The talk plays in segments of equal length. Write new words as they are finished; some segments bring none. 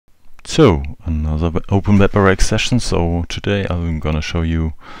So, another OpenWebRX session. So today I'm gonna show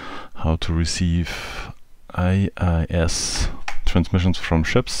you how to receive AIS transmissions from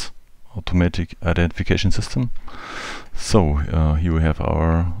ships, automatic identification system. So here we have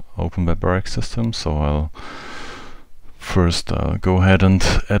our OpenWebRX system. So I'll first go ahead and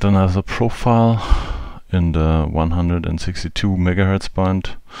add another profile in the 162 megahertz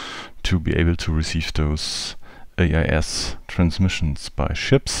band to be able to receive those AIS transmissions by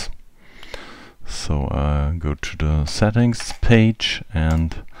ships. So go to the settings page,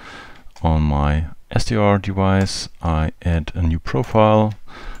 and on my SDR device I add a new profile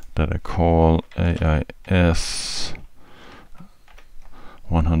that I call AIS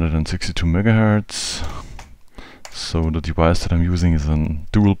 162 megahertz. So the device that I'm using is a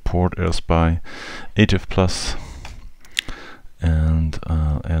dual port Airspy HF Plus, and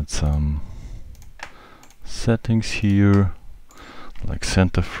I'll add some settings here like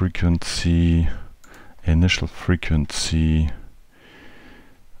center frequency, initial frequency,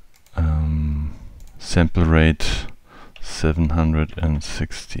 sample rate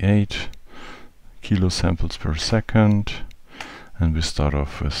 768 kilo samples per second, and we start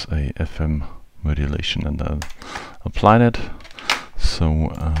off with a FM modulation, and I'll apply that. So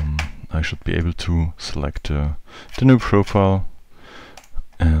I should be able to select the new profile,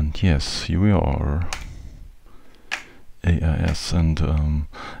 and yes, here we are. AIS, and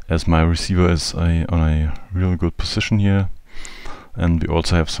as my receiver is on a really good position here, and we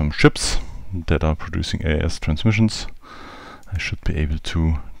also have some ships that are producing AIS transmissions, I should be able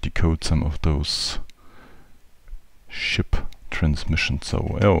to decode some of those ship transmissions.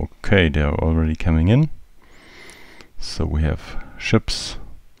 So okay, they are already coming in. So we have ships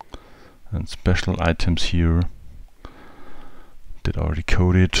and special items here that are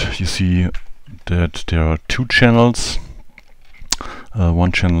decoded. You see that there are two channels.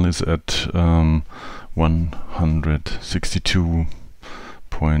 One channel is at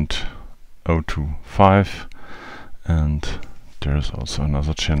 162.025, and there's also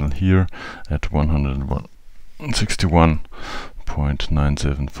another channel here at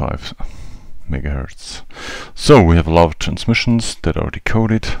 161.975 megahertz. So we have a lot of transmissions that are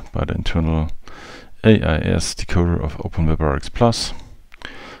decoded by the internal AIS decoder of OpenWebRX Plus,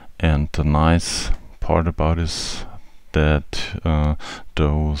 and the nice part about is that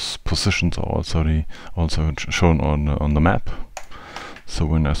those positions are also shown on the map. So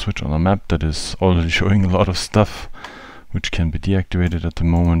when I switch on the map, that is already showing a lot of stuff which can be deactivated at the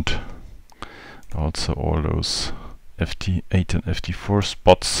moment. Also all those FT8 and FT4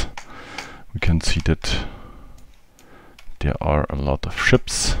 spots, we can see that there are a lot of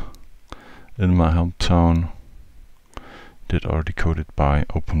ships in my hometown that are decoded by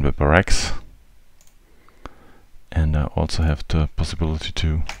OpenWebRX. And I also have the possibility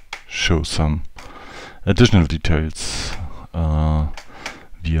to show some additional details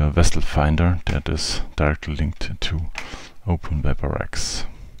via Vessel Finder that is directly linked to OpenWebRX.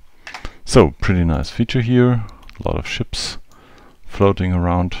 So pretty nice feature here, a lot of ships floating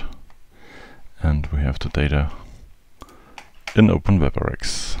around, and we have the data in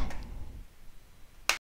OpenWebRX.